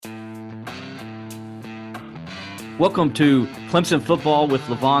Welcome to Clemson Football with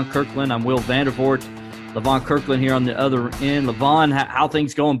Levon Kirkland. I'm Will Vandervoort. Levon Kirkland here on the other end. Levon, how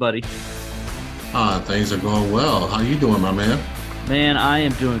things going, buddy? Things are going well. How you doing, my man? Man, I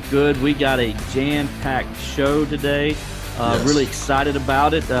am doing good. We got a jam-packed show today. Yes. Really excited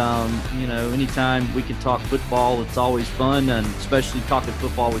about it. Anytime we can talk football, it's always fun, and especially talking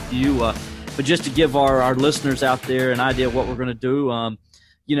football with you. But just to give our listeners out there an idea of what we're going to do,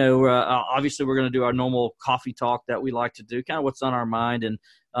 obviously we're going to do our normal coffee talk that we like to do, kind of what's on our mind. And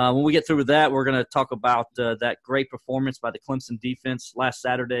when we get through with that, we're going to talk about that great performance by the Clemson defense last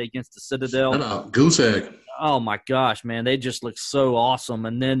Saturday against the Citadel. Goose egg. Oh, my gosh, man. They just look so awesome.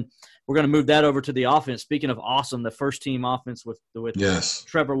 And then we're going to move that over to the offense. Speaking of awesome, the first-team offense with yes.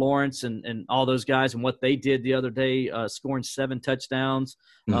 Trevor Lawrence and all those guys and what they did the other day, scoring 7 touchdowns.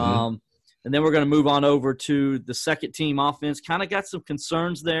 Mm-hmm. And then we're going to move on over to the second-team offense. Kind of got some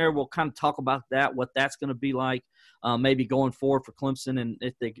concerns there. We'll kind of talk about that, what that's going to be like maybe going forward for Clemson, and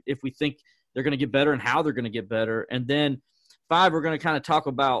if we think they're going to get better and how they're going to get better. And then 5, we're going to kind of talk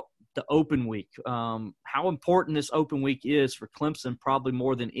about the open week, how important this open week is for Clemson, probably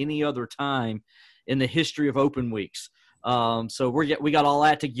more than any other time in the history of open weeks. So we got all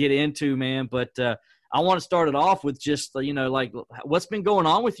that to get into, man, but I want to start it off with just, what's been going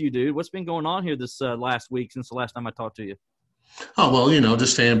on with you, dude? What's been going on here this last week since the last time I talked to you? Oh, well,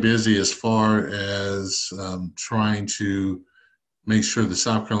 just staying busy as far as trying to make sure the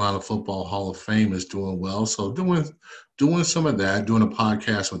South Carolina Football Hall of Fame is doing well. So doing some of that, doing a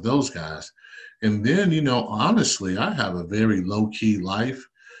podcast with those guys. And then, honestly, I have a very low-key life.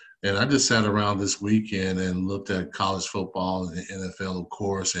 And I just sat around this weekend and looked at college football and the NFL, of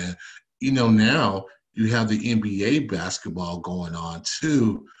course. And, now you have the NBA basketball going on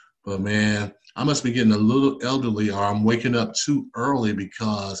too. But, man, I must be getting a little elderly, or I'm waking up too early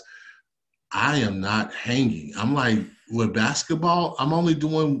because I am not hanging. I'm like, with basketball, I'm only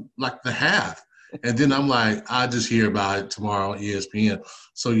doing like the half. And then I'm like, I just hear about it tomorrow on ESPN.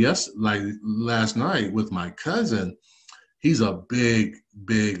 So, yes, like last night with my cousin, he's a big,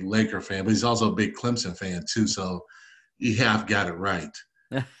 big Laker fan, but he's also a big Clemson fan too. So you have got it right.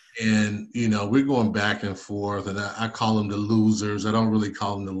 And, we're going back and forth, and I call them the losers. I don't really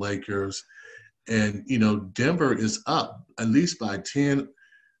call them the Lakers. And, Denver is up at least by 10,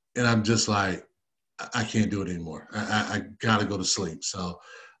 and I'm just like, I can't do it anymore. I got to go to sleep. So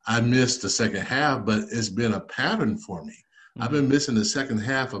I missed the second half, but it's been a pattern for me. Mm-hmm. I've been missing the second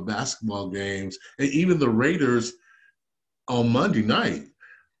half of basketball games, and even the Raiders on Monday night.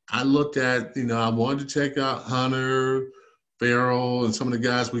 I looked at, I wanted to check out Hunter, Farrell, and some of the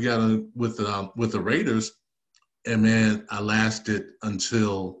guys we got with the Raiders, and, man, I lasted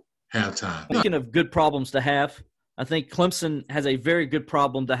until halftime. Speaking of good problems to have, I think Clemson has a very good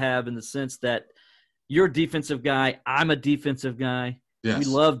problem to have in the sense that you're a defensive guy. I'm a defensive guy. Yes. We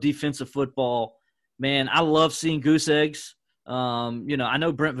love defensive football. Man, I love seeing goose eggs. I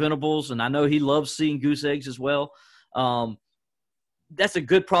know Brent Venables, and I know he loves seeing goose eggs as well. That's a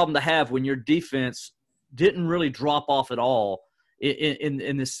good problem to have when your defense didn't really drop off at all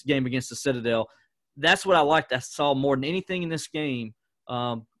in this game against the Citadel. That's what I liked. I saw more than anything in this game.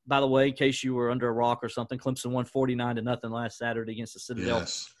 By the way, in case you were under a rock or something, Clemson won 49-0 last Saturday against the Citadel.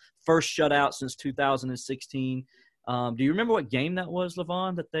 Yes. First shutout since 2016. Do you remember what game that was,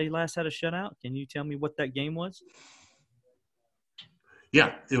 Levon, that they last had a shutout? Can you tell me what that game was?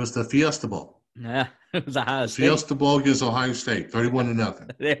 Yeah, it was the Fiesta Bowl. Yeah, it was Ohio State. Fiesta Bowl against Ohio State,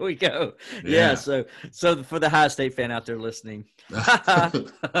 31-0. There we go. Yeah, so for the Ohio State fan out there listening.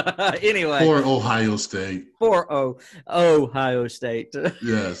 Anyway. For Ohio State. Ohio State.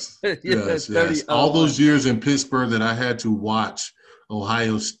 Yes, yes. All those years in Pittsburgh that I had to watch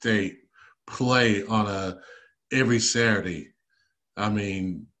Ohio State play on every Saturday. I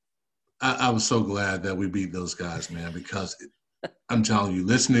mean, I was so glad that we beat those guys, man, because I'm telling you,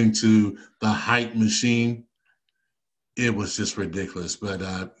 listening to the hype machine, it was just ridiculous.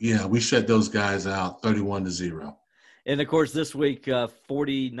 But, we shut those guys out 31-0. And, of course, this week,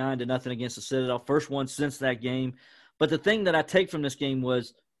 49-0 against the Citadel. First one since that game. But the thing that I take from this game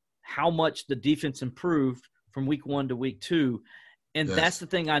was how much the defense improved from week 1 to week 2. And That's the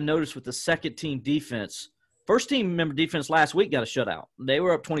thing I noticed with the second-team defense. First-team member defense last week got a shutout. They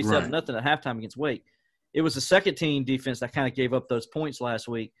were up 27-0 at halftime against Wake. It was the second-team defense that kind of gave up those points last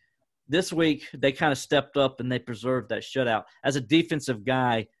week. This week, they kind of stepped up and they preserved that shutout. As a defensive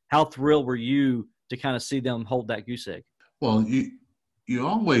guy, how thrilled were you to kind of see them hold that goose egg? Well, you're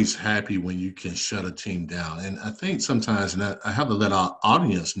always happy when you can shut a team down. And I think sometimes, and I have to let our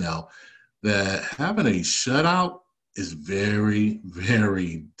audience know, that having a shutout is very,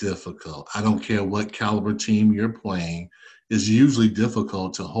 very difficult. I don't care what caliber team you're playing. It's usually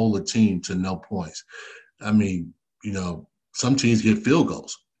difficult to hold a team to no points. I mean, some teams get field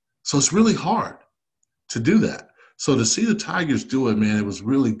goals. So it's really hard to do that. So to see the Tigers do it, man, it was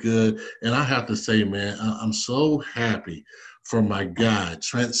really good. And I have to say, man, I'm so happy for my guy,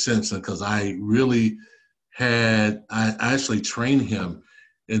 Trent Simpson, because I actually trained him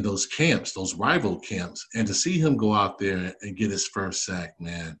in those camps, those rival camps. And to see him go out there and get his first sack,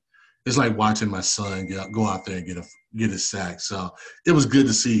 man, it's like watching my son go out there and get his sack. So it was good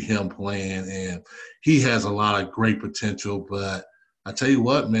to see him playing, and he has a lot of great potential. But I tell you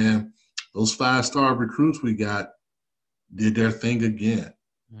what, man, those 5-star recruits we got did their thing again.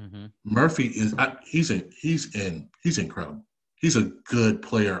 Mm-hmm. Murphy he's incredible. He's a good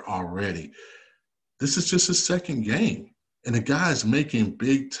player already. This is just his second game, and the guy's making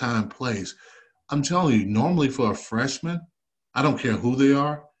big time plays. I'm telling you, normally for a freshman, I don't care who they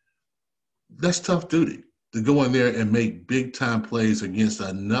are, that's tough duty to go in there and make big time plays against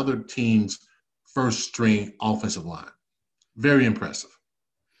another team's first string offensive line. Very impressive.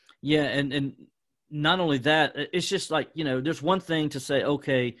 Yeah, and not only that, it's just like, there's one thing to say,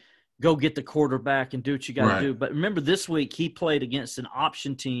 okay, go get the quarterback and do what you got to do. But remember, this week he played against an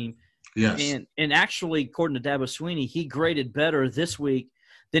option team. Yes. And actually, according to Dabo Swinney, he graded better this week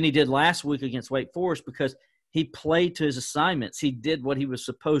than he did last week against Wake Forest because he played to his assignments. He did what he was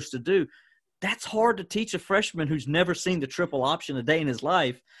supposed to do. That's hard to teach a freshman who's never seen the triple option a day in his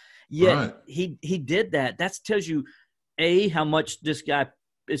life. Yet he did that. That tells you, A, how much this guy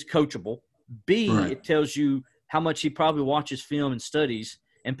is coachable. B, it tells you how much he probably watches film and studies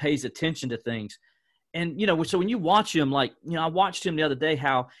and pays attention to things. And, so when you watch him, I watched him the other day,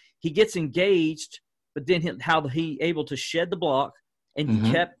 how he gets engaged, but then how he able to shed the block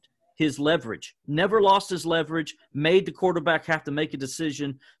and kept his leverage. Never lost his leverage, made the quarterback have to make a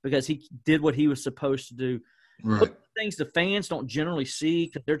decision because he did what he was supposed to do. Right. Things the fans don't generally see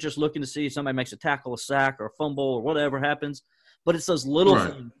because they're just looking to see if somebody makes a tackle, a sack, or a fumble or whatever happens. But it's those little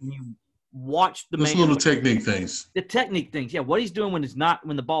things when you watch those little technique things. The technique things. Yeah, what he's doing when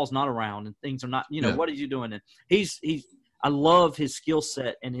the ball's not around and things are not, what is he doing? And I love his skill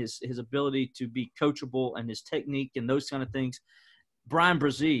set and his ability to be coachable and his technique and those kind of things. Brian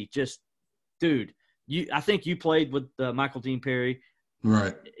Brzee, dude, I think you played with Michael Dean Perry.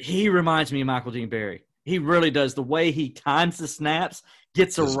 Right. He reminds me of Michael Dean Perry. He really does. The way he times the snaps,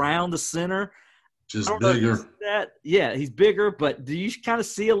 gets around the center. Just bigger. Yeah, he's bigger, but do you kind of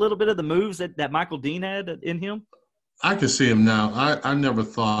see a little bit of the moves that Michael Dean had in him? I can see him now. I never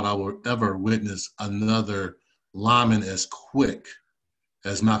thought I would ever witness another lineman as quick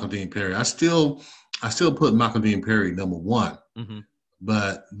as Michael Dean Perry. I still put Michael Dean Perry number one. Mm-hmm.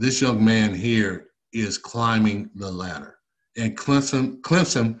 But this young man here is climbing the ladder. And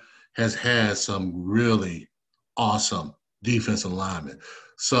Clemson has had some really awesome defensive linemen.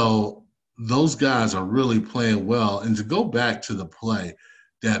 So those guys are really playing well. And to go back to the play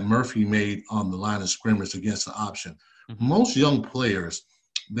that Murphy made on the line of scrimmage against the option, most young players,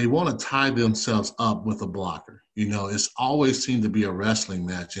 they want to tie themselves up with a blocker. It's always seemed to be a wrestling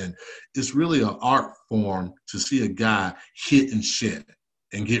match, and it's really an art form to see a guy hit and shed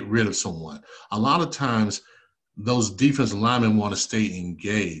and get rid of someone. A lot of times, those defensive linemen want to stay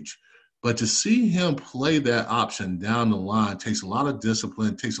engaged, but to see him play that option down the line takes a lot of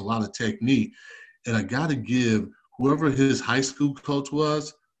discipline, takes a lot of technique, and I got to give whoever his high school coach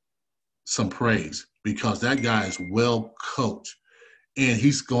was some praise because that guy is well coached. And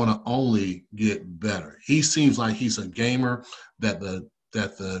he's going to only get better. He seems like he's a gamer, that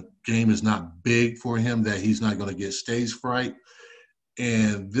the game is not big for him, that he's not going to get stage fright.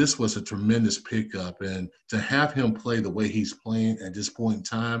 And this was a tremendous pickup. And to have him play the way he's playing at this point in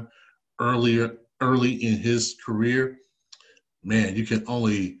time, early in his career, man, you can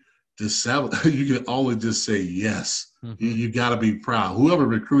only just say yes. Mm-hmm. You got to be proud. Whoever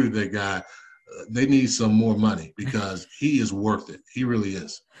recruited that guy, they need some more money because he is worth it. He really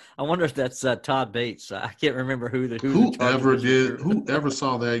is. I wonder if that's Todd Bates. I can't remember whoever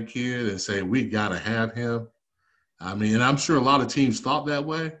saw that kid and say, we got to have him. I mean, and I'm sure a lot of teams thought that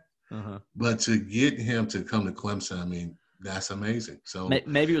way, but to get him to come to Clemson, I mean, that's amazing. So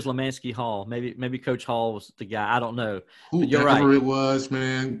maybe it was Lemansky Hall. Maybe Coach Hall was the guy. I don't know. Whoever it was,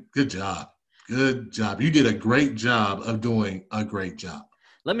 man, good job. Good job. You did a great job of doing a great job.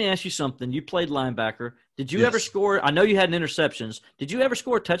 Let me ask you something. You played linebacker. Did you ever score – I know you had interceptions. Did you ever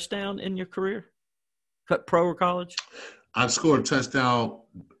score a touchdown in your career, pro or college? I scored a touchdown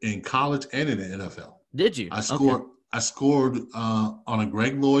in college and in the NFL. Did you? I scored on a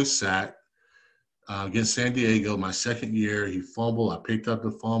Greg Lloyd sack. against San Diego, my second year. He fumbled. I picked up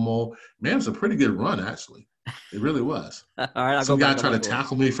the fumble. Man, it was a pretty good run, actually. It really was. All right, I'll Some go guy back and tried to look for it.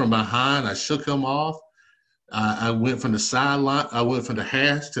 tackle me from behind. I shook him off. I went from the sideline. I went from the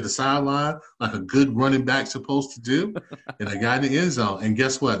hash to the sideline like a good running back supposed to do, and I got in the end zone. And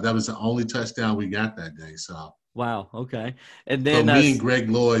guess what? That was the only touchdown we got that day. So, Wow. Okay. And so then, me and Greg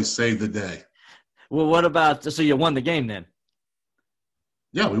Lloyd saved the day. well, what about? So you won the game then?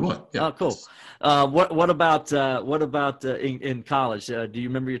 Yeah, we won. Yeah. Oh, cool. What about in college? Do you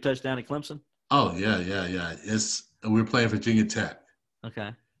remember your touchdown at Clemson? Oh yeah. We were playing Virginia Tech,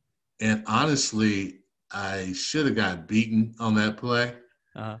 Okay. and honestly, I should have got beaten on that play.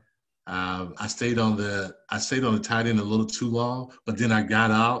 Uh-huh. I stayed on the tight end a little too long, but then I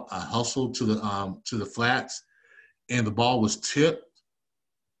got out. I hustled to the flats, and the ball was tipped,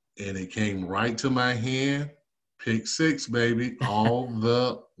 and it came right to my hand. Pick six, baby, all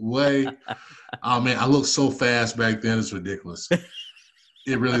the way. Oh man, I looked so fast back then; it's ridiculous.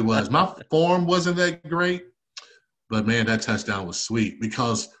 It really was. My form wasn't that great, but man, that touchdown was sweet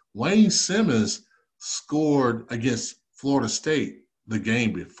because Wayne Simmons scored against Florida State the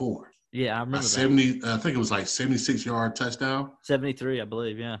game before. Yeah, I remember that. 70, I think it was like 76-yard touchdown. 73, I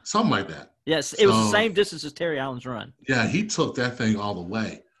believe. Yeah. Something like that. Yes, it was the same distance as Terry Allen's run. Yeah, he took that thing all the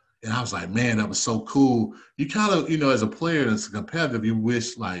way. And I was like, man, that was so cool. You kind of, as a player that's competitive, you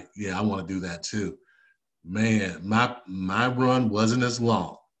wish like, yeah, I want to do that too. Man, my run wasn't as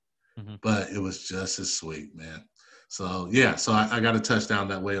long, but it was just as sweet, man. So, yeah, so I got a touchdown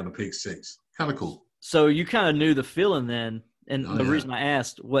that way on the pick six. Kind of cool. So you kind of knew the feeling then. And the reason I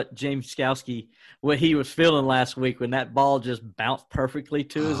asked what James Skowski, what he was feeling last week when that ball just bounced perfectly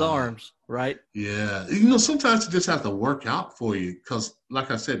to his arms, right? Yeah. Sometimes you just have to work out for you because,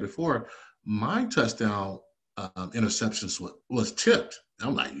 like I said before, my touchdown interceptions was tipped.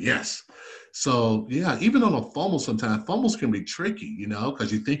 I'm like, yes. So, yeah, even on a fumble sometimes, fumbles can be tricky,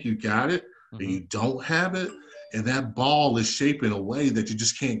 because you think you got it and you don't have it. And that ball is shaped in a way that you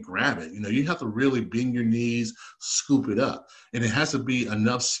just can't grab it. You have to really bend your knees, scoop it up. And it has to be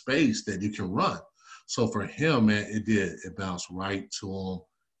enough space that you can run. So for him, man, it did. It bounced right to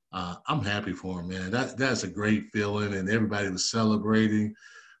him. I'm happy for him, man. That's a great feeling, and everybody was celebrating.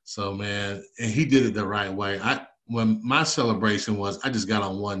 So, man, and he did it the right way. When my celebration was, I just got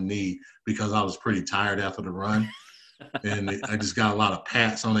on one knee because I was pretty tired after the run. And I just got a lot of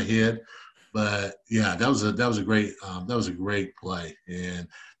pats on the head. But yeah, that was a great play, and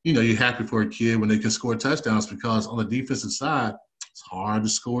you're happy for a kid when they can score touchdowns because on the defensive side, it's hard to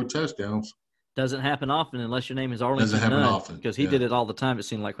score touchdowns. Doesn't happen often unless your name is Arlington. Doesn't happen often because he did it all the time. It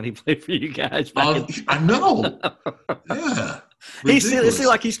seemed like when he played for you guys. I know. Yeah, it seemed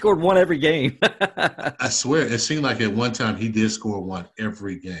like he scored one every game. I swear, it seemed like at one time he did score one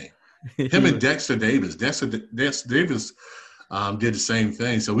every game. Him and Dexter Davis. Dexter Davis. Did the same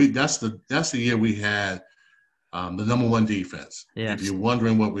thing. So that's the year we had the number one defense. Yes. If you're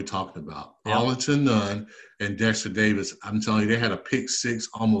wondering what we're talking about. Yep. Arlington Nunn and Dexter Davis, I'm telling you, they had a pick six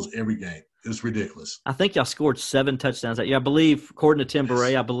almost every game. It was ridiculous. I think y'all scored 7 touchdowns that year. I believe, according to Tim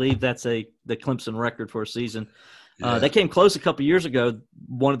Beret, I believe that's the Clemson record for a season. Yeah. They came close a couple years ago.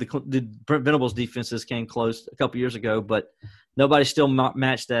 One of the Brent Venables defenses came close a couple years ago, but nobody still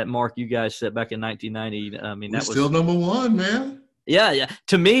matched that mark you guys set back in 1990. I mean, that was still number one, man. Yeah.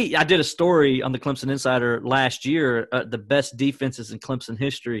 To me, I did a story on the Clemson Insider last year, the best defenses in Clemson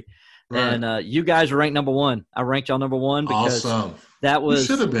history, right. And you guys were ranked number one. I ranked y'all number one because that was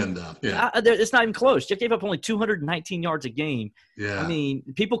should have been done. Yeah, it's not even close. You gave up only 219 yards a game. Yeah, I mean,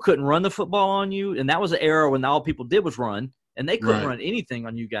 people couldn't run the football on you, and that was an era when all people did was run. And they couldn't run anything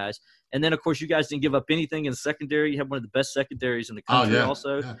on you guys. And then, of course, you guys didn't give up anything in the secondary. You had one of the best secondaries in the country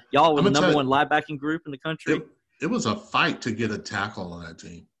also. Yeah. Y'all were the number one linebacking group in the country. It was a fight to get a tackle on that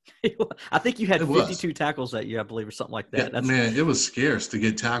team. I think you had 52 tackles that year, I believe, or something like that. Yeah, man, it was scarce to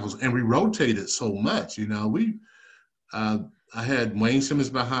get tackles. And we rotated so much, I had Wayne Simmons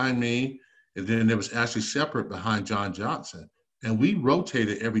behind me, and then there was Ashley Shepard behind John Johnson. And we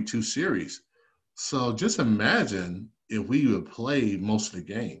rotated every 2 series. So just imagine – if we would play most of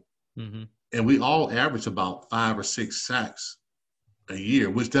the game, and we all average about 5 or 6 sacks a year,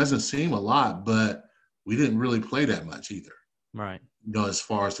 which doesn't seem a lot, but we didn't really play that much either. Right. As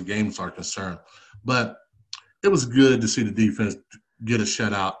far as the games are concerned. But it was good to see the defense get a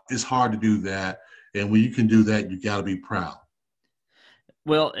shutout. It's hard to do that. And when you can do that, you got to be proud.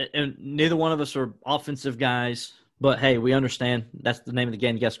 Well, and neither one of us are offensive guys. But, hey, we understand that's the name of the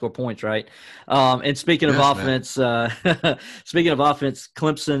game. You got to score points, right? And speaking of offense,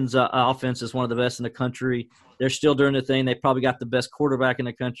 Clemson's offense is one of the best in the country. They're still doing their thing. They probably got the best quarterback in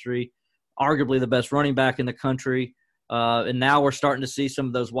the country. arguably the best running back in the country. And now we're starting to see some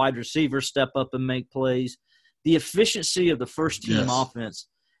of those wide receivers step up and make plays. The efficiency of the first-team offense,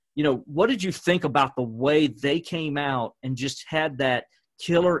 what did you think about the way they came out and just had that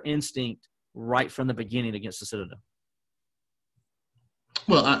killer instinct right from the beginning against the Citadel?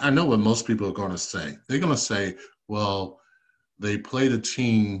 Well, I know what most people are going to say. They're going to say, well, they played a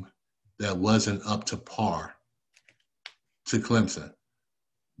team that wasn't up to par to Clemson.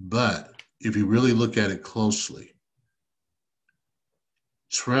 But if you really look at it closely,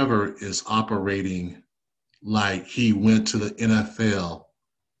 Trevor is operating like he went to the NFL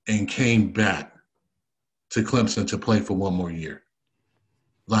and came back to Clemson to play for one more year.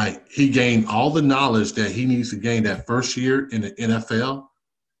 Like, he gained all the knowledge that he needs to gain that first year in the NFL,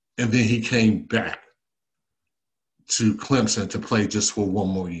 and then he came back to Clemson to play just for one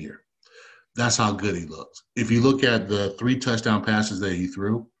more year. That's how good he looks. If you look at the 3 touchdown passes that he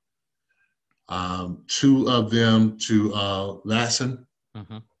threw, 2 of them to Lasson,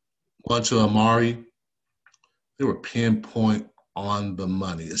 1 to Amari, they were pinpoint on the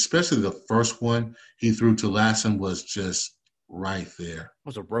money. Especially the first one he threw to Lasson was just right there. It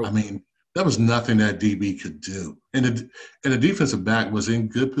was a rope. I mean, there was nothing that DB could do. And the defensive back was in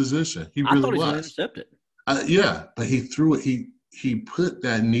good position. He really was. I thought he was going to intercept it. Yeah, but he threw it. He put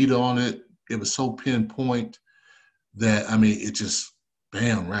that needle on it. It was so pinpoint that, I mean, it just,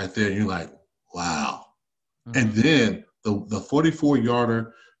 bam, right there. You're like, wow. And then the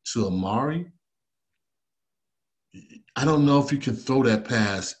 44-yarder to Amari, I don't know if you can throw that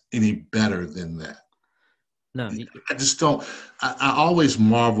pass any better than that. No. I just don't. I always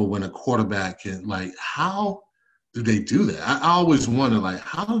marvel when a quarterback can, like, how do they do that? I always wonder, like,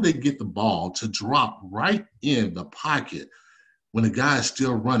 how do they get the ball to drop right in the pocket when the guy is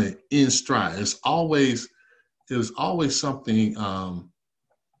still running in stride? It was always something.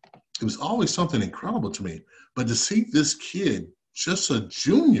 It was always something incredible to me. But to see this kid, just a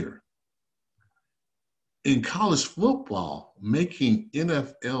junior in college football, making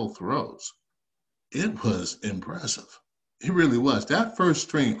NFL throws, it was impressive. It really was. That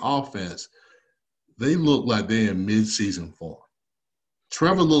first-string offense, they look like they're in mid-season form.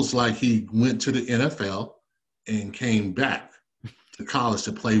 Trevor looks like he went to the NFL and came back to college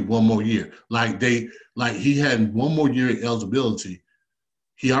to play one more year. Like he had one more year of eligibility.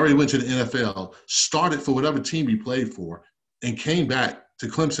 He already went to the NFL, started for whatever team he played for, and came back to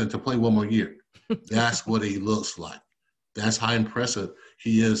Clemson to play one more year. That's what he looks like. That's how impressive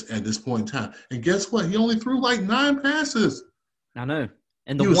he is at this point in time. And guess what? He only threw like 9 passes. I know.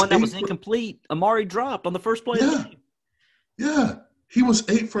 And the one that was incomplete, Amari dropped on the first play of the game. Yeah. He was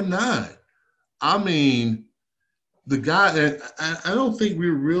 8 for 9. I mean, the guy, I don't think we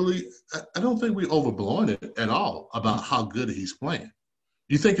overblowing it at all about how good he's playing.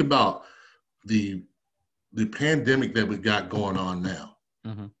 You think about the pandemic that we got going on now,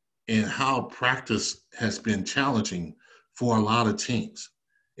 and how practice has been challenging for a lot of teams.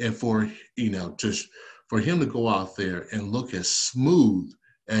 And for him to go out there and look as smooth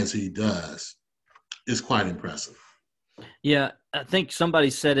as he does is quite impressive. Yeah, I think somebody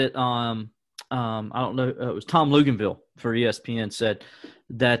said it I don't know, it was Tom Luganville for ESPN said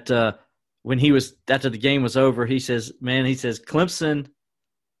that when he was after the game was over, he says Clemson,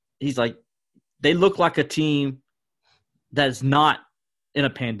 he's like, they look like a team that is not in a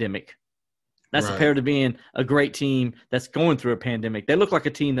pandemic. That's compared to being a great team that's going through a pandemic. They look like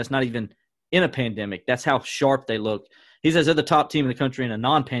a team that's not even in a pandemic. That's how sharp they look. He says they're the top team in the country in a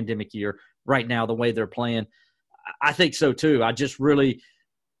non-pandemic year right now, the way they're playing. I think so too. I just really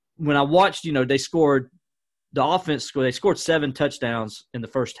 – when I watched, they scored – the offense – they scored 7 touchdowns in the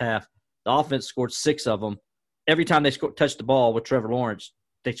first half. The offense scored 6 of them. Every time they touched the ball with Trevor Lawrence,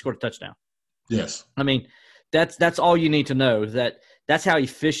 they scored a touchdown. Yes. I mean, that's all you need to know, that's how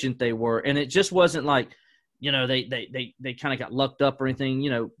efficient they were. And it just wasn't like, they kind of got lucked up or anything.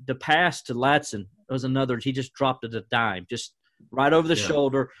 The pass to Latson was another. He just dropped it a dime, just right over the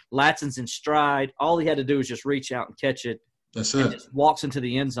shoulder. Latson's in stride. All he had to do was just reach out and catch it. That's and it. Just walks into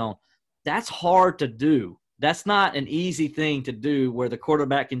the end zone. That's hard to do. That's not an easy thing to do where the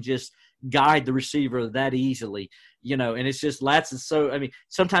quarterback can just guide the receiver that easily, and it's just Latson. So, I mean,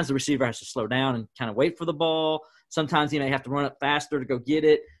 sometimes the receiver has to slow down and kind of wait for the ball. Sometimes he may have to run up faster to go get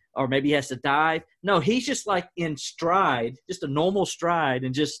it, or maybe he has to dive. No, he's just like in stride, just a normal stride,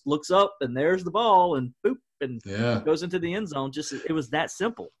 and just looks up, and there's the ball, and boop, and goes into the end zone. Just it was that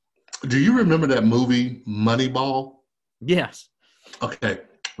simple. Do you remember that movie Moneyball? Yes. Okay.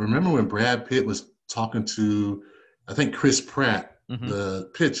 Remember when Brad Pitt was talking to, I think, Chris Pratt, the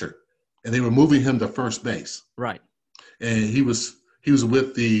pitcher, and they were moving him to first base. Right. And he was he was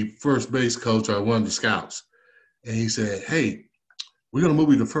with the first base coach or one of the scouts. And he said, hey, we're going to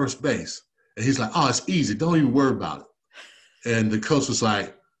move you to first base. And he's like, oh, it's easy. Don't even worry about it. And the coach was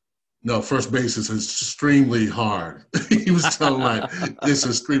like, no, first base is extremely hard. He was telling like, it's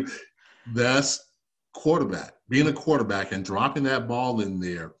extreme. That's quarterback. Being a quarterback and dropping that ball in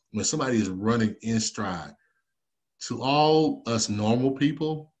there when somebody is running in stride. To all us normal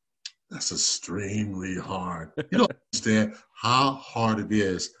people, that's extremely hard. You don't understand how hard it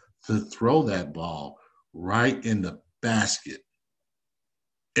is to throw that ball right in the basket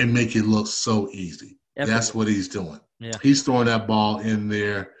and make it look so easy. That's what he's doing. Yeah. He's throwing that ball in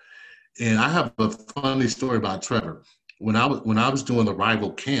there. And I have a funny story about Trevor. When I was doing the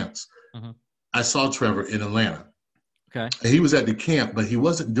rival camps, I saw Trevor in Atlanta. Okay. And he was at the camp, but he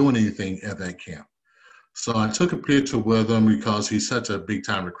wasn't doing anything at that camp. So I took a picture with him because he's such a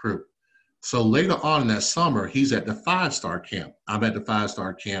big-time recruit. So later on in that summer, he's at the 5-star camp. I'm at the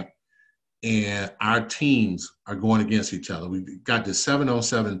 5-star camp, and our teams are going against each other. We got the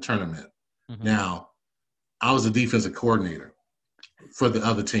 7-on-7 tournament. Now, I was the defensive coordinator for the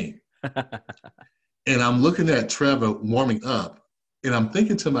other team. And I'm looking at Trevor warming up, and I'm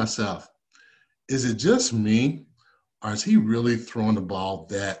thinking to myself, is it just me, or is he really throwing the ball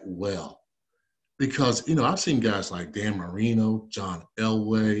that well? Because, I've seen guys like Dan Marino, John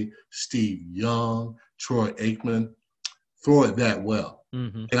Elway, Steve Young, Troy Aikman throw it that well.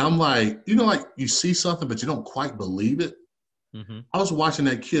 And I'm like, you see something, but you don't quite believe it. I was watching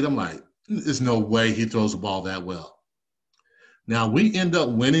that kid. I'm like, there's no way he throws the ball that well. Now, we end up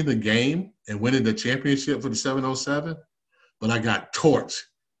winning the game and winning the championship for the 7-on-7, but I got torched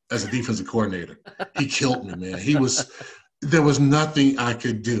as a defensive coordinator. He killed me, man. There was nothing I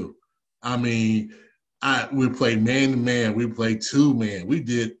could do. I mean, we played man-to-man. We played 2-man. We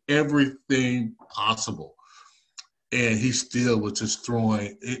did everything possible. And he still was just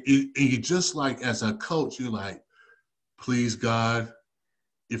throwing. You just like, as a coach, you're like, please, God,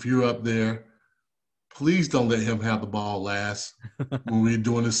 if you're up there, please don't let him have the ball last when we're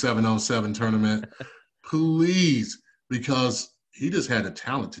doing the 7-on-7 tournament. Please, because he just had the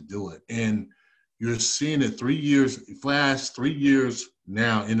talent to do it. And you're seeing it 3 years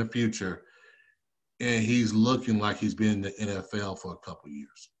now in the future, and he's looking like he's been in the NFL for a couple of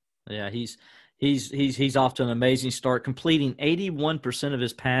years. Yeah, he's off to an amazing start, completing 81% of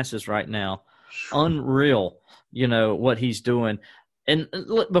his passes right now. Unreal, what he's doing. And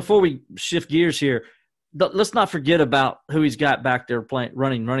before we shift gears here, let's not forget about who he's got back there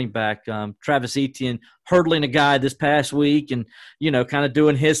running back. Travis Etienne hurdling a guy this past week and, kind of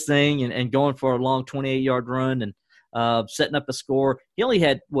doing his thing and going for a long 28-yard run and setting up a score. He only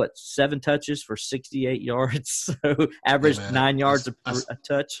had, 7 touches for 68 yards, so averaged 9 yards a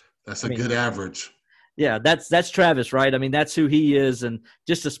touch. That's a good average. Yeah, that's Travis, right? I mean, that's who he is, and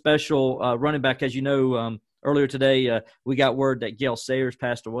just a special running back. As you know, earlier today we got word that Gale Sayers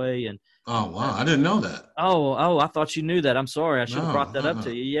passed away. And oh, wow, I didn't know that. Oh, I thought you knew that. I'm sorry. I should have brought that up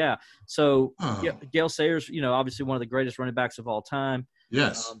to you. Yeah. So Gale Sayers, obviously one of the greatest running backs of all time.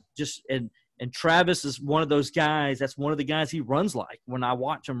 Yes. And Travis is one of those guys. That's one of the guys he runs like. When I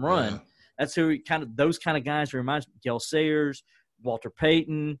watch him run, that's who those kind of guys reminds me. Gale Sayers, Walter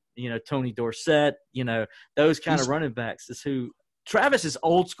Payton, Tony Dorsett, those kind of running backs is who Travis is.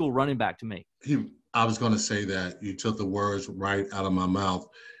 Old school running back to me. I was going to say that. You took the words right out of my mouth.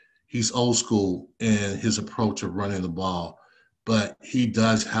 He's old school in his approach of running the ball, but he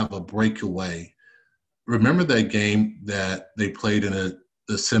does have a breakaway. Remember that game that they played in the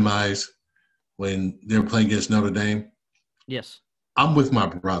semis when they were playing against Notre Dame? Yes. I'm with my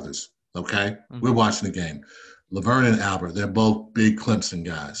brothers, okay? We're watching the game. Laverne and Albert, they're both big Clemson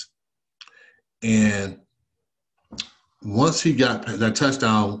guys. And once he got that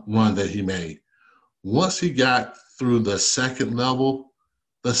touchdown run that he made, once he got through the second level,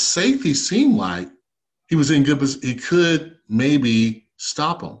 the safety seemed like he was in good position. He could maybe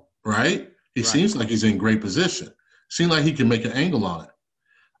stop him, right? He seems like he's in great position. Seemed like he can make an angle on it.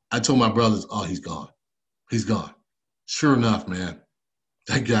 I told my brothers, oh, he's gone. He's gone. Sure enough, man,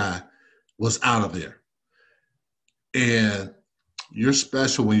 that guy was out of there. And you're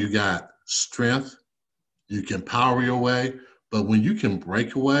special when you got strength, you can power your way, but when you can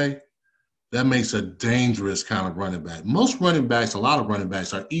break away, that makes a dangerous kind of running back. Most running backs, a lot of running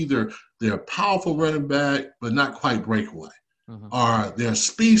backs are either they're a powerful running back, but not quite breakaway, or they're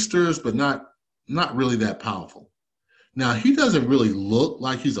speedsters, but not really that powerful. Now, he doesn't really look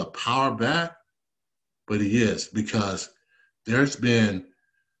like he's a power back, but he is, because there's been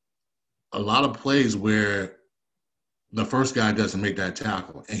a lot of plays where the first guy doesn't make that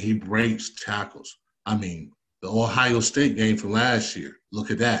tackle, and he breaks tackles. I mean, The Ohio State game from last year.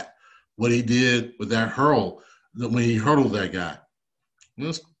 Look at that. What he did with that hurl when he hurdled that guy. It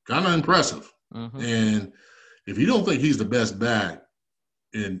was kind of impressive. Mm-hmm. And if you don't think he's the best back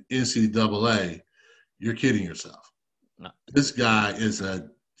in NCAA, you're kidding yourself. No. This guy he's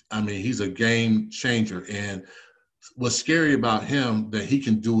a game changer. And what's scary about him, that he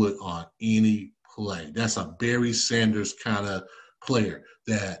can do it on any play. That's a Barry Sanders kind of player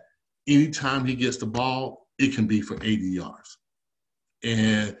that anytime he gets the ball, it can be for 80 yards.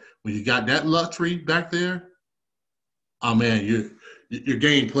 And when you got that luxury back there, oh man, your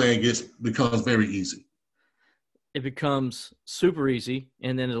game plan becomes very easy. It becomes super easy,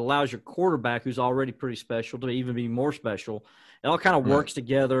 and then it allows your quarterback, who's already pretty special, to even be more special. It all kind of works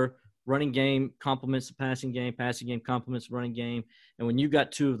together. Running game complements the passing game complements the running game. And when you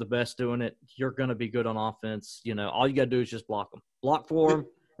got two of the best doing it, you're going to be good on offense. You know, all you got to do is just block them. Block for them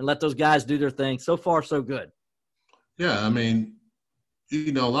and let those guys do their thing. So far, so good. Yeah, I mean,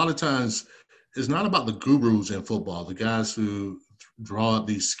 you know, a lot of times it's not about the gurus in football, the guys who draw up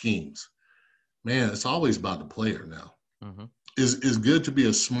these schemes. Man, it's always about the player now. Mm-hmm. It's good to be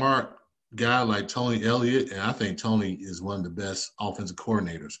a smart guy like Tony Elliott, and I think Tony is one of the best offensive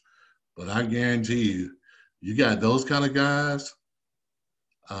coordinators. But I guarantee you, you got those kind of guys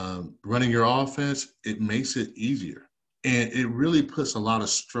running your offense, it makes it easier. And it really puts a lot of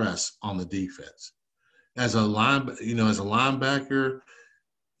stress on the defense. As a linebacker,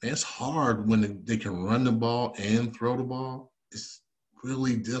 it's hard when they can run the ball and throw the ball. It's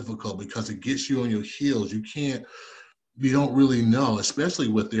really difficult because it gets you on your heels. You don't really know, especially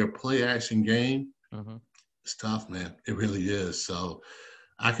with their play action game. Mm-hmm. It's tough, man. It really is. So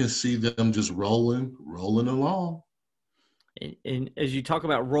I can see them just rolling along. And as you talk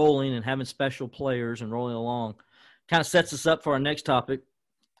about rolling and having special players and rolling along, kind of sets us up for our next topic.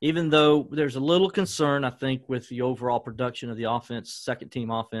 Even though there's a little concern, I think, with the overall production of the offense,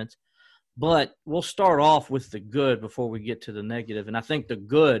 second-team offense. But we'll start off with the good before we get to the negative. And I think the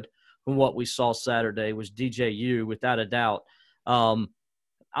good from what we saw Saturday was DJU, without a doubt. I'm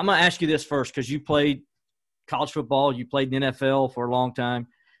going to ask you this first because you played college football. You played in the NFL for a long time.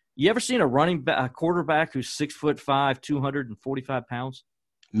 You ever seen a quarterback who's 6'5", 245 pounds?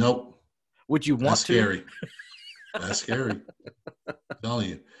 Nope. Would you want That's scary. That's scary. I'm telling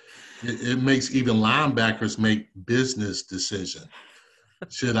you. It makes even linebackers make business decisions.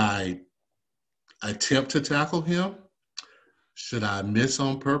 Should I attempt to tackle him? Should I miss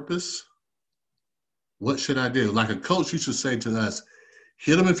on purpose? What should I do? Like a coach used to say to us,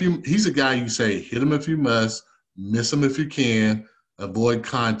 he's a guy you say, hit him if you must, miss him if you can, avoid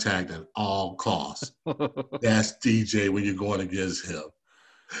contact at all costs. That's DJ when you're going against him.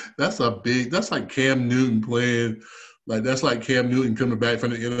 That's like Cam Newton playing, that's like Cam Newton coming back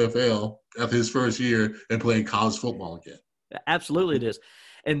from the NFL after his first year and playing college football again. Absolutely it is.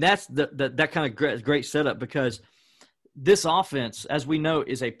 And that's that kind of great setup because this offense, as we know,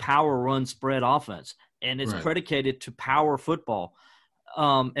 is a power run spread offense, and it's predicated to power football.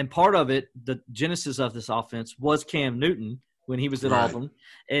 And part of it, the genesis of this offense was Cam Newton when he was at Auburn,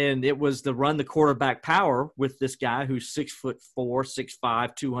 and it was to run the quarterback power with this guy who's 6'4",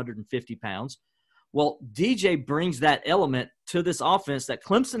 6'5", 250 pounds. Well, DJ brings that element to this offense that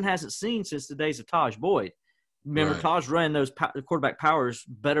Clemson hasn't seen since the days of Taj Boyd. Remember, Taj ran those quarterback powers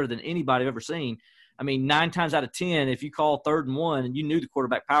better than anybody I've ever seen. I mean, 9 times out of 10, if you call 3rd and 1 and you knew the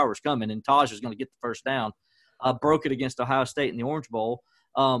quarterback power was coming and Taj was going to get the first down, broke it against Ohio State in the Orange Bowl.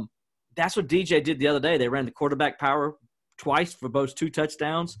 That's what DJ did the other day. They ran the quarterback power twice for both 2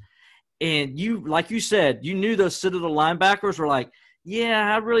 touchdowns. And you, like you said, you knew those Citadel linebackers were like,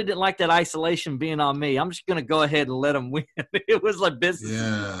 yeah, I really didn't like that isolation being on me. I'm just going to go ahead and let them win. It was like business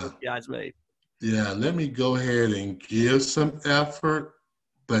those guys made. Yeah, let me go ahead and give some effort,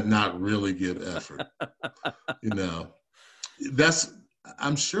 but not really give effort.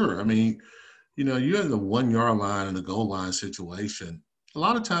 I'm sure. I mean, you're at the 1-yard line in the goal line situation. A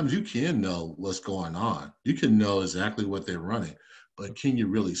lot of times you can know what's going on. You can know exactly what they're running, but can you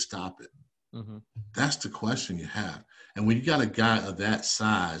really stop it? Mm-hmm. That's the question you have. And when you got a guy of that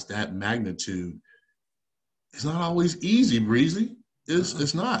size, that magnitude, it's not always easy, Breezy.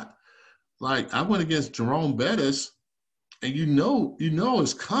 It's not. Like, I went against Jerome Bettis, and you know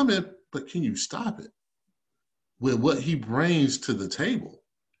it's coming, but can you stop it? With what he brings to the table,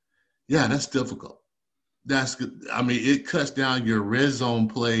 yeah, that's difficult. That's good. I mean, it cuts down your red zone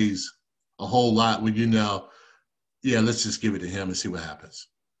plays a whole lot when let's just give it to him and see what happens.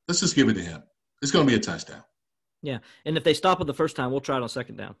 Let's just give it to him. It's going to be a touchdown. Yeah, and if they stop it the first time, we'll try it on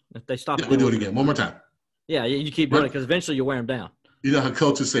 2nd down. If they stop we'll do it again. One more time. Yeah, you keep doing it because eventually you'll wear them down. You know how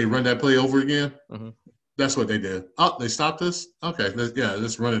coaches say, run that play over again? Mm-hmm. That's what they did. Oh, they stopped us? Okay,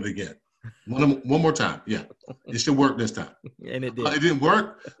 let's run it again. One more time. Yeah, it should work this time. And it did. It didn't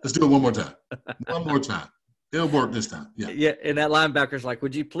work. Let's do it one more time. One more time. It'll work this time. Yeah. Yeah, and that linebacker's like,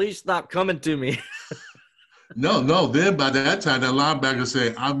 would you please stop coming to me? No. Then by that time, that linebacker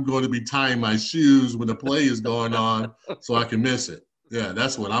said, I'm going to be tying my shoes when the play is going on so I can miss it. Yeah,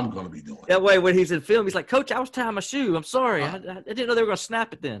 that's what I'm going to be doing. That way, when he's in film, he's like, Coach, I was tying my shoe. I'm sorry. I didn't know they were going to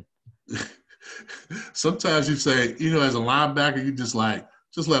snap it then. Sometimes you say, as a linebacker, you just let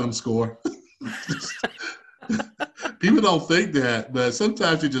them score. People don't think that, but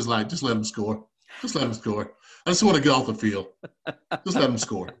sometimes you just let them score. Just let them score. I just want to get off the field. Just let them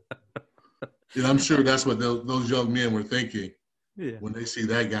score. And I'm sure that's what those young men were thinking when they see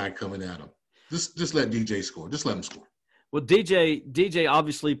that guy coming at them. Just let DJ score. Just let him score. Well, DJ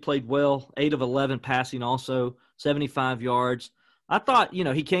obviously played well, 8 of 11 passing also, 75 yards. I thought,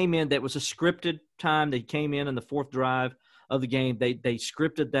 he came in, that was a scripted time. They came in the fourth drive of the game. They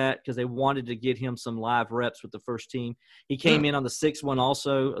scripted that because they wanted to get him some live reps with the first team. He came in on the sixth one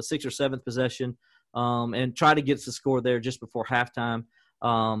also, a sixth or seventh possession, and tried to get the score there just before halftime.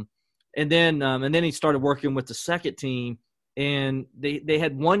 And then he started working with the second team, and they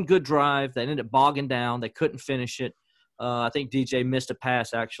had one good drive that ended up bogging down. They couldn't finish it. I think DJ missed a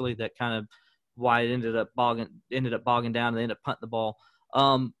pass actually that kind of why it ended up bogging down, and they ended up punting the ball.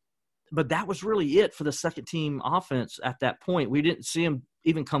 But that was really it for the second team offense at that point. We didn't see them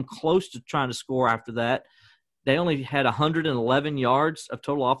even come close to trying to score after that. They only had 111 yards of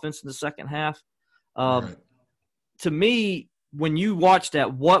total offense in the second half. Right. To me, when you watched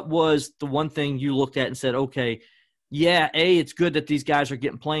that, what was the one thing you looked at and said, okay, yeah, A, it's good that these guys are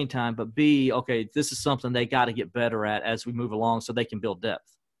getting playing time, but B, okay, this is something they got to get better at as we move along so they can build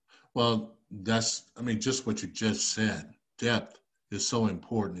depth? Well, just what you just said. Depth is so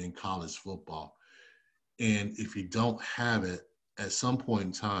important in college football. And if you don't have it, at some point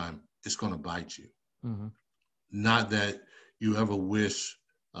in time, it's going to bite you. Mm-hmm. Not that you ever wish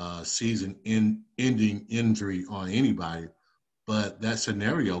season-ending injury on anybody, but that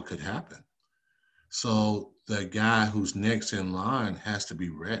scenario could happen. So the guy who's next in line has to be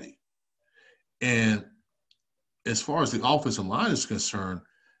ready. And as far as the offensive line is concerned,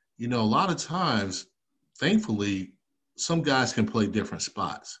 a lot of times, thankfully, some guys can play different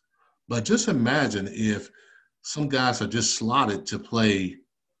spots. But just imagine if some guys are just slotted to play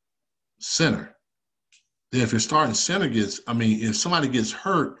center. Then if your starting center if somebody gets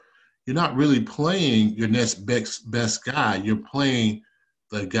hurt, you're not really playing your next best guy. You're playing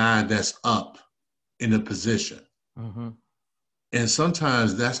the guy that's up in the position. Mm-hmm. And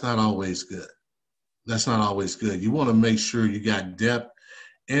sometimes that's not always good. That's not always good. You want to make sure you got depth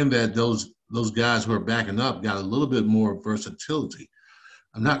and that those guys who are backing up got a little bit more versatility.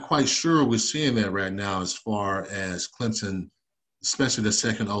 I'm not quite sure we're seeing that right now as far as Clemson, especially the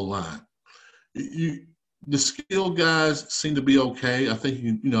second O-line. The skilled guys seem to be okay. I think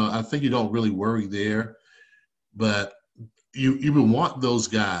you don't really worry there, but you would want those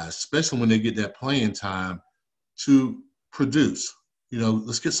guys, especially when they get that playing time, to produce.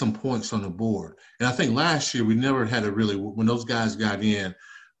 Let's get some points on the board. And I think last year we never had when those guys got in,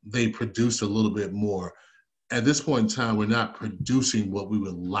 they produced a little bit more. At this point in time, we're not producing what we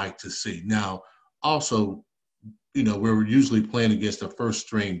would like to see. Now, also, we're usually playing against a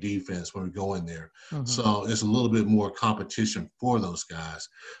first-string defense when we go in there. Mm-hmm. So it's a little bit more competition for those guys.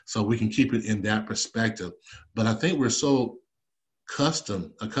 So we can keep it in that perspective. But I think we're so accustomed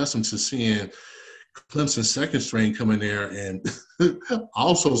to seeing Clemson's second string come in there and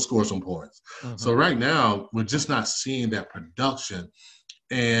also score some points. Mm-hmm. So right now, we're just not seeing that production.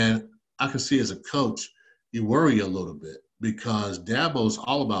 And I can see as a coach, you worry a little bit because Dabo's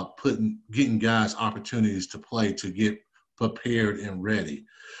all about getting guys opportunities to play to get prepared and ready.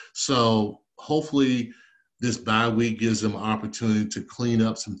 So hopefully this bye week gives them an opportunity to clean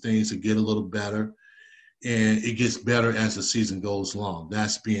up some things, to get a little better. And it gets better as the season goes along.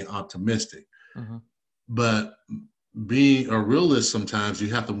 That's being optimistic. Mm-hmm. But being a realist, sometimes you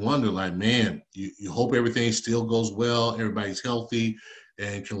have to wonder, man, you hope everything still goes well, everybody's healthy,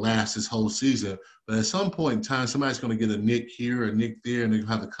 and can last this whole season. But at some point in time, somebody's going to get a nick here, a nick there, and they're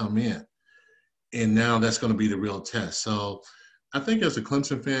going to have to come in. And now that's going to be the real test. So I think as a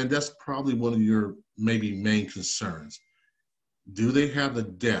Clemson fan, that's probably one of your maybe main concerns. Do they have the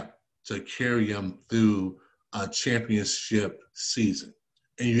depth to carry them through a championship season?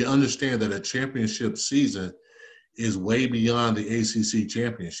 And you understand that a championship season is way beyond the ACC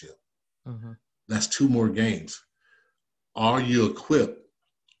championship. Mm-hmm. That's 2 more games. Are you equipped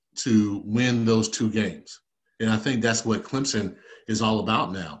to win those 2 games? And I think that's what Clemson is all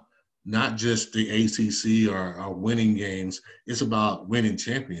about now. not just the ACC or winning games. It's about winning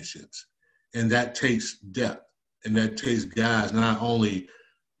championships. And that takes depth. And that takes guys, not only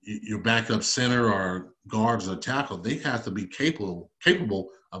your backup center or guards or tackle, they have to be capable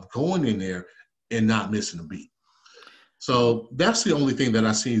of going in there and not missing a beat. So that's the only thing that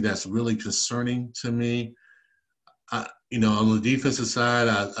I see that's really concerning to me. On the defensive side,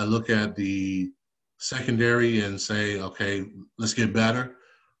 I look at the secondary and say, okay, let's get better.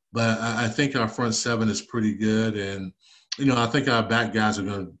 But I think our front seven is pretty good, and I think our back guys are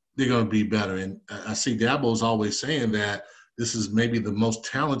going to be better. And I see Dabo's always saying that this is maybe the most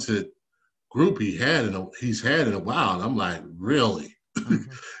talented group he's had in a while. And I'm like, really?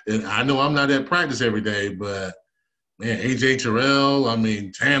 And I know I'm not at practice every day, but man, AJ Terrell,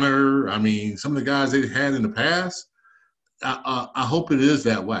 Tanner, some of the guys they had in the past. I hope it is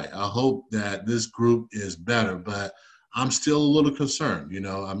that way. I hope that this group is better, but I'm still a little concerned.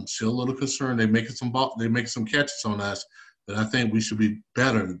 I'm still a little concerned. They're making some catches on us that I think we should be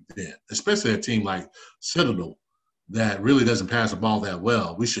better than, especially a team like Citadel that really doesn't pass the ball that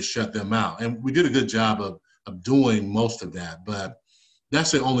well. We should shut them out. And we did a good job of doing most of that, but that's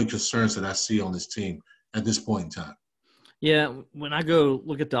the only concerns that I see on this team at this point in time. Yeah, when I go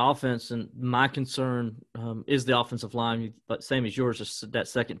look at the offense, and my concern is the offensive line, but same as yours, is that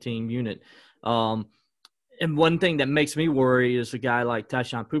second team unit. And one thing that makes me worry is a guy like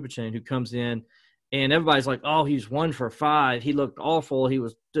Tyshawn Pupichen who comes in, and everybody's like, oh, he's 1 for 5. He looked awful. He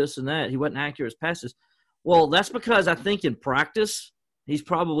was this and that. He wasn't accurate as passes. Well, that's because I think in practice he's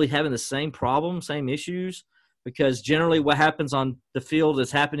probably having the same problem, same issues, because generally what happens on the field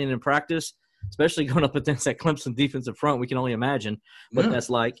is happening in practice. Especially going up against that Clemson defensive front, we can only imagine what that's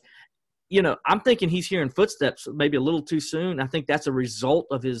like. I'm thinking he's hearing footsteps maybe a little too soon. I think that's a result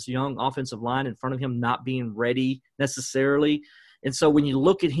of his young offensive line in front of him not being ready necessarily. And so when you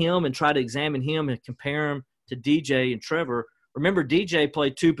look at him and try to examine him and compare him to DJ and Trevor, remember DJ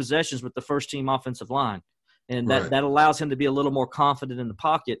played 2 possessions with the first-team offensive line, and that allows him to be a little more confident in the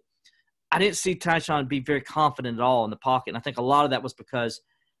pocket. I didn't see Tyshawn be very confident at all in the pocket, and I think a lot of that was because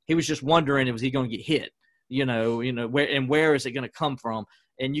he was just wondering, was he going to get hit? Where is it going to come from?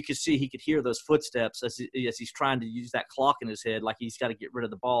 And you could see he could hear those footsteps as he's trying to use that clock in his head, like he's got to get rid of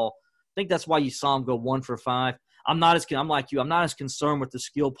the ball. I think that's why you saw him go 1 for 5. I'm like you. I'm not as concerned with the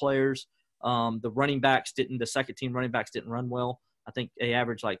skill players. The second team running backs didn't run well. I think they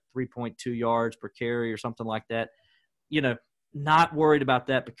averaged like 3.2 yards per carry or something like that. Not worried about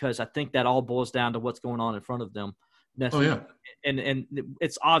that because I think that all boils down to what's going on in front of them. Oh, yeah. And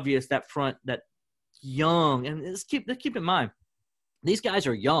it's obvious that front, that young, and let's keep in mind, these guys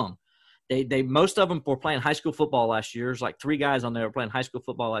are young. They most of them were playing high school football last year. There's like 3 guys on there were playing high school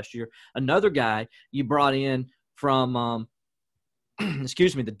football last year. Another guy you brought in from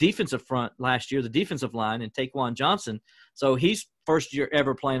the defensive front last year, the defensive line, and Taquan Johnson. So he's first year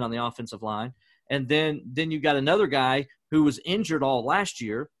ever playing on the offensive line. And then you got another guy who was injured all last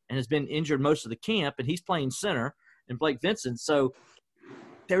year and has been injured most of the camp, and he's playing center, and Blake Vincent. So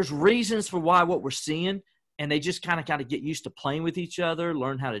there's reasons for why what we're seeing, and they just kind of get used to playing with each other,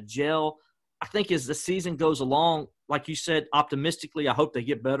 learn how to gel. I think as the season goes along, like you said, optimistically, I hope they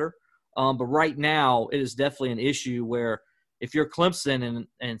get better. But right now it is definitely an issue where if you're Clemson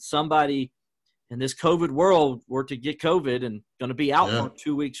and somebody in this COVID world were to get COVID and going to be out for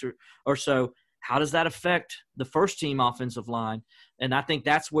 2 weeks or so, how does that affect the first-team offensive line? And I think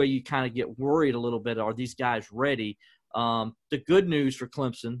that's where you kind of get worried a little bit. Are these guys ready? The good news for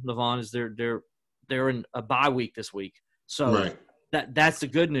Clemson, Levon, is they're in a bye week this week. So that's the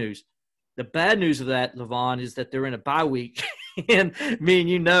good news. The bad news of that, Levon, is that they're in a bye week. And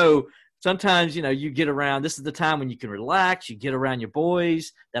sometimes, you get around – this is the time when you can relax. You get around your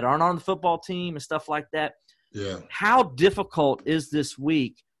boys that aren't on the football team and stuff like that. Yeah. How difficult is this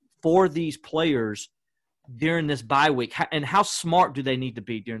week for these players during this bye week, and how smart do they need to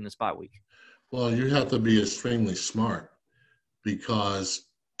be during this bye week? Well, you have to be extremely smart because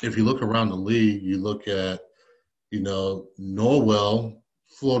if you look around the league, you look at, Norwell,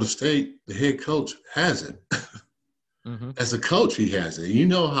 Florida State, the head coach has it. Mm-hmm. As a coach, he has it. You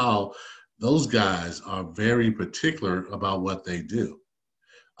know how those guys are very particular about what they do.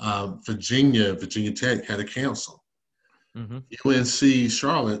 Virginia Tech had a council. Mm-hmm. UNC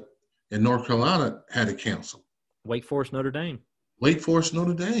Charlotte and North Carolina had a council. Wake Forest Notre Dame.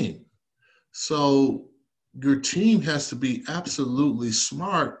 So your team has to be absolutely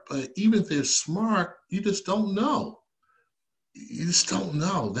smart, but even if they're smart, you just don't know.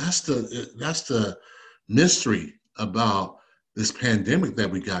 That's the mystery about this pandemic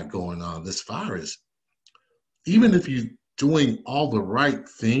that we got going on, this virus. Even if you doing all the right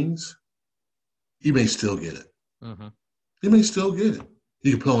things, you may still get it. Mm-hmm. You may still get it.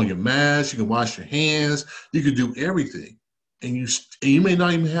 You can put on your mask, you can wash your hands, you can do everything. And you may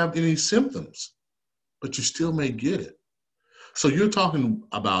not even have any symptoms, but you still may get it. So you're talking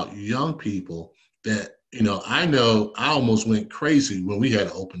about young people that, I know I almost went crazy when we had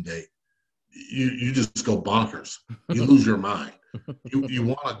an open date. You just go bonkers. You lose your mind. You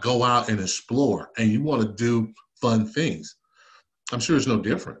want to go out and explore, and you want to do fun things. I'm sure it's no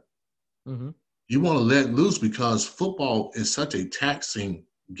different. Mm-hmm. You want to let loose because football is such a taxing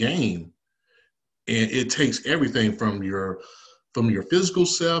game, and it takes everything from your physical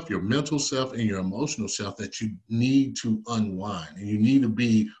self, your mental self, and your emotional self that you need to unwind, and you need to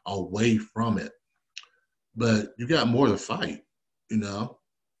be away from it. But you got more to fight,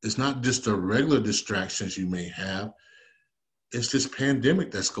 It's not just the regular distractions you may have. It's this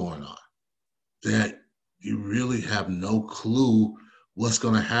pandemic that's going on that you really have no clue what's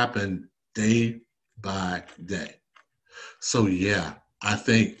going to happen day by day. So, yeah, I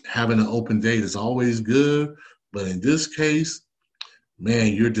think having an open date is always good. But in this case,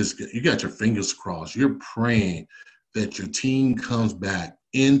 man, you got your fingers crossed. You're praying that your team comes back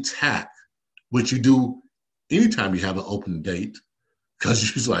intact, which you do anytime you have an open date,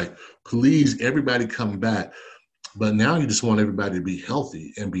 because you're like, please, everybody come back. But now you just want everybody to be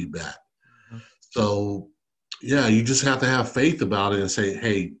healthy and be back. Mm-hmm. So, yeah, you just have to have faith about it and say,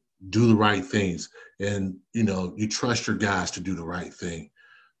 hey, do the right things. And, you trust your guys to do the right thing.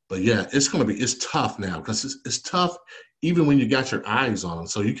 But, yeah, it's tough now because it's tough even when you got your eyes on them.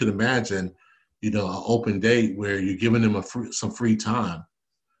 So you can imagine, an open date where you're giving them some free time.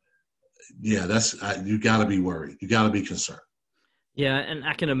 Yeah, you got to be worried. You got to be concerned. Yeah, and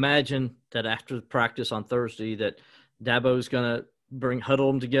I can imagine that after the practice on Thursday that Dabo's going to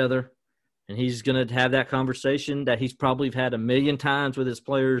huddle them together, and he's going to have that conversation that he's probably had a million times with his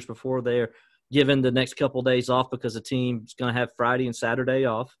players before they're given the next couple of days off because the team's going to have Friday and Saturday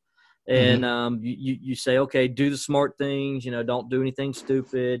off. And you say, okay, do the smart things, don't do anything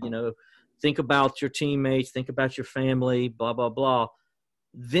stupid, think about your teammates, think about your family, blah, blah, blah.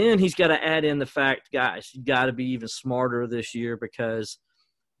 Then he's got to add in the fact, guys, you got to be even smarter this year because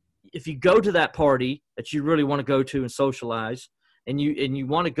if you go to that party that you really want to go to and socialize and you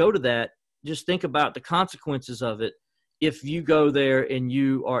want to go to that, just think about the consequences of it if you go there and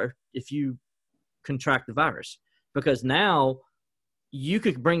if you contract the virus. Because now you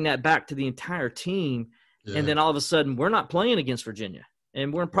could bring that back to the entire team, and then all of a sudden we're not playing against Virginia,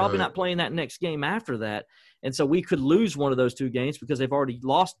 and we're probably not playing that next game after that. And so we could lose one of those two games because they've already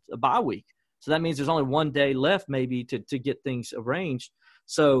lost a bye week. So that means there's only one day left maybe to get things arranged.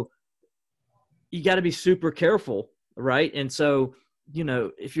 So you got to be super careful, right? And so,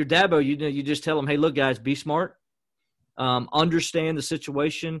 if you're Dabo, you just tell them, hey, look, guys, be smart, understand the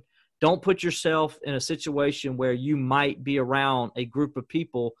situation. Don't put yourself in a situation where you might be around a group of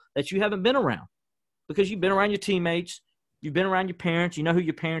people that you haven't been around because you've been around your teammates, you've been around your parents, you know who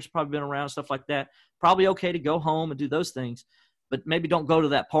your parents have probably been around, stuff like that. Probably okay to go home and do those things, but maybe don't go to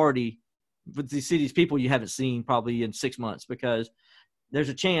that party with these people you haven't seen probably in 6 months because there's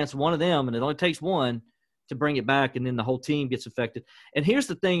a chance one of them, and it only takes one, to bring it back, and then the whole team gets affected. And here's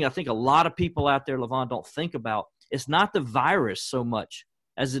the thing I think a lot of people out there, Levon, don't think about. It's not the virus so much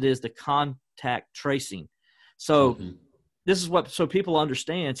as it is the contact tracing. So this is so people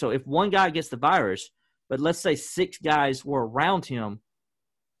understand. So if one guy gets the virus, but let's say 6 guys were around him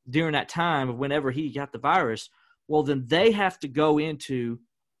during that time of whenever he got the virus, well, then they have to go into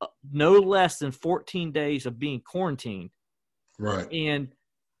no less than 14 days of being quarantined. Right. And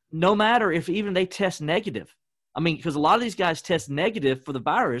no matter if even they test negative, because a lot of these guys test negative for the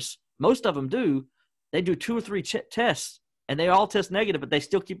virus, most of them do. They do 2 or 3 tests, and they all test negative, but they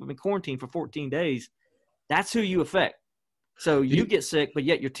still keep them in quarantine for 14 days. That's who you affect. So you get sick, but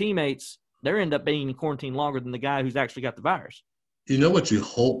yet your teammates, they end up being in quarantine longer than the guy who's actually got the virus. You know what you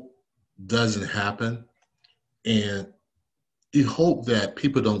hope doesn't happen? And you hope that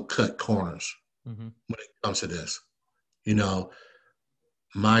people don't cut corners when it comes to this.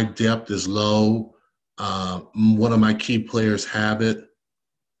 My depth is low. One of my key players have it.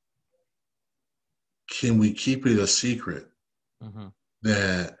 Can we keep it a secret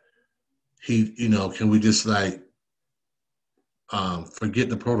that can we just forget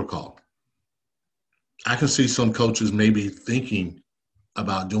the protocol? I can see some coaches maybe thinking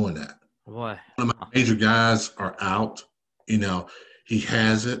about doing that. Boy. One of my major guys are out. He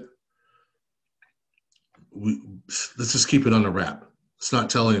has it. Let's just keep it under wrap. Let's not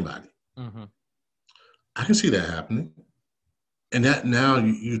tell anybody. I can see that happening. And that now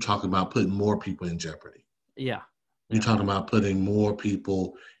you talk about putting more people in jeopardy. Yeah. You're talking about putting more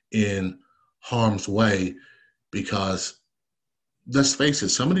people in harm's way because, let's face it,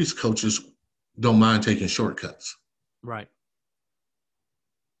 some of these coaches don't mind taking shortcuts. Right.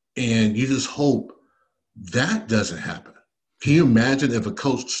 And you just hope that doesn't happen. Can you imagine if a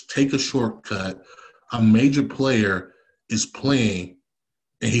coach take a shortcut, a major player is playing,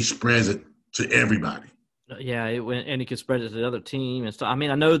 and he spreads it to everybody? Yeah, and he can spread it to the other team and stuff. I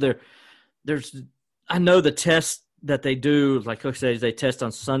mean, I know the tests that they do, like Coach says, they test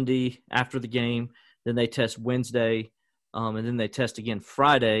on Sunday after the game, then they test Wednesday, and then they test again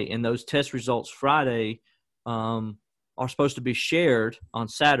Friday. And those test results Friday are supposed to be shared on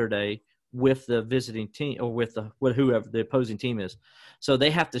Saturday with the visiting team or with whoever the opposing team is. So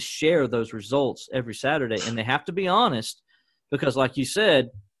they have to share those results every Saturday, and they have to be honest because, like you said,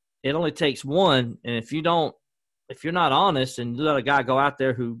 it only takes one. And if you're not honest and you let a guy go out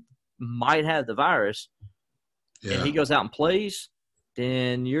there who might have the virus and he goes out and plays,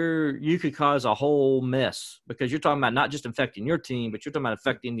 then you could cause a whole mess because you're talking about not just infecting your team, but you're talking about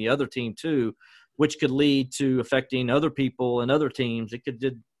affecting the other team too, which could lead to affecting other people and other teams. It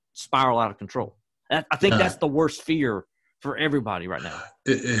could spiral out of control. I think that's the worst fear for everybody right now.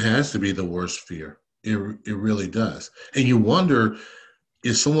 It has to be the worst fear. It really does. And you wonder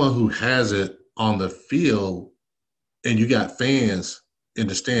if someone who has it on the field and you got fans in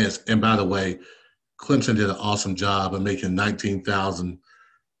the stands, and by the way, Clemson did an awesome job of making 19,000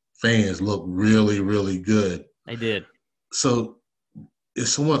 fans look really, really good. They did. So if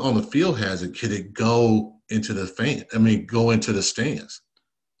someone on the field has it, could it go into the stands?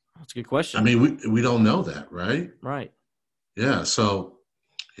 That's a good question. I mean, we don't know that, right? Right. Yeah. So,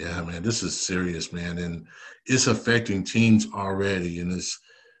 yeah, man, this is serious, man. And it's affecting teams already. And it's,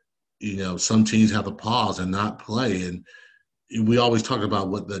 some teams have to pause and not play. And we always talk about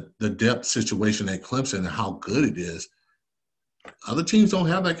what the depth situation at Clemson and how good it is. Other teams don't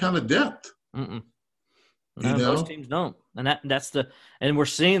have that kind of depth. No, most teams don't. And we're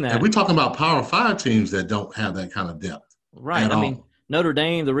seeing that. And we're talking about Power 5 teams that don't have that kind of depth. Right. I mean, Notre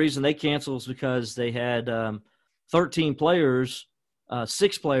Dame, the reason they canceled is because they had 13 players,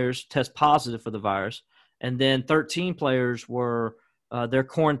 6 players test positive for the virus, and then 13 players were they're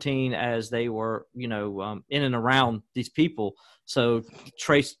quarantined as they were, in and around these people. So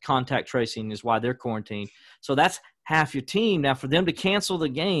contact tracing is why they're quarantined. So that's half your team. Now, for them to cancel the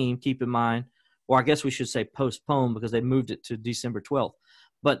game, keep in mind, or I guess we should say postpone because they moved it to December 12th.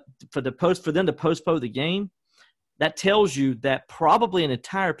 But for them to postpone the game, that tells you that probably an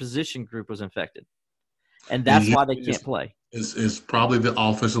entire position group was infected, and that's why they can't play. It's probably the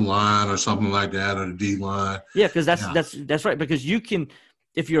offensive line or something like that, or the D line. Yeah, because that's right. Because you can,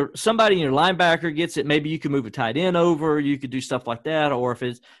 if you're somebody in your linebacker gets it, maybe you can move a tight end over. You could do stuff like that, or if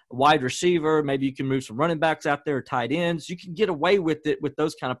it's a wide receiver, maybe you can move some running backs out there, or tight ends. You can get away with it with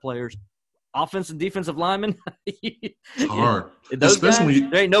those kind of players. Offensive and defensive linemen, it's hard. Those guys,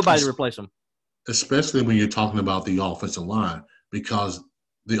 there ain't nobody to replace them. Especially when you're talking about the offensive line, because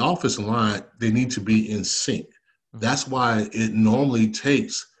the offensive line, they need to be in sync. That's why it normally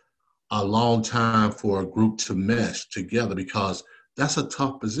takes a long time for a group to mesh together, because that's a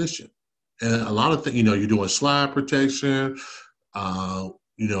tough position. And a lot of things, you're doing slide protection,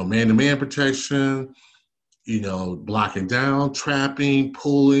 man-to-man protection, blocking down, trapping,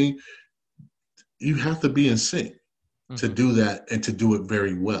 pulling. You have to be in sync to do that and to do it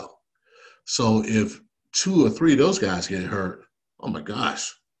very well. So if 2 or 3 of those guys get hurt, oh my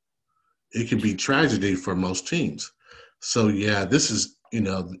gosh, it can be tragedy for most teams. So yeah, this is,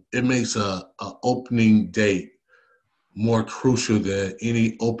 it makes a opening date more crucial than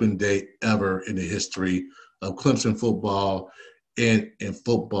any open date ever in the history of Clemson football and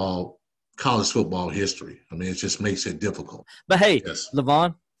football, college football history. I mean, it just makes it difficult. But hey, yes.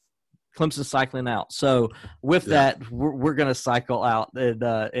 Levon, Clemson cycling out. So with that, we're going to cycle out and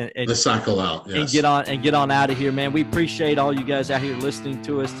let's cycle out, yes. and get on out of here, man. We appreciate all you guys out here listening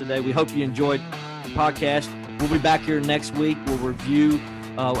to us today. We hope you enjoyed the podcast. We'll be back here next week. We'll review.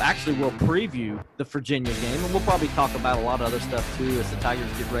 We'll preview the Virginia game, and we'll probably talk about a lot of other stuff too as the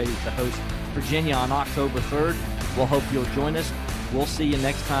Tigers get ready to host Virginia on October 3rd. We'll hope you'll join us. We'll see you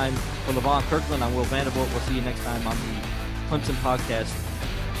next time. For Levon Kirkland, I'm Will Vanderbilt. We'll see you next time on the Clemson Podcast.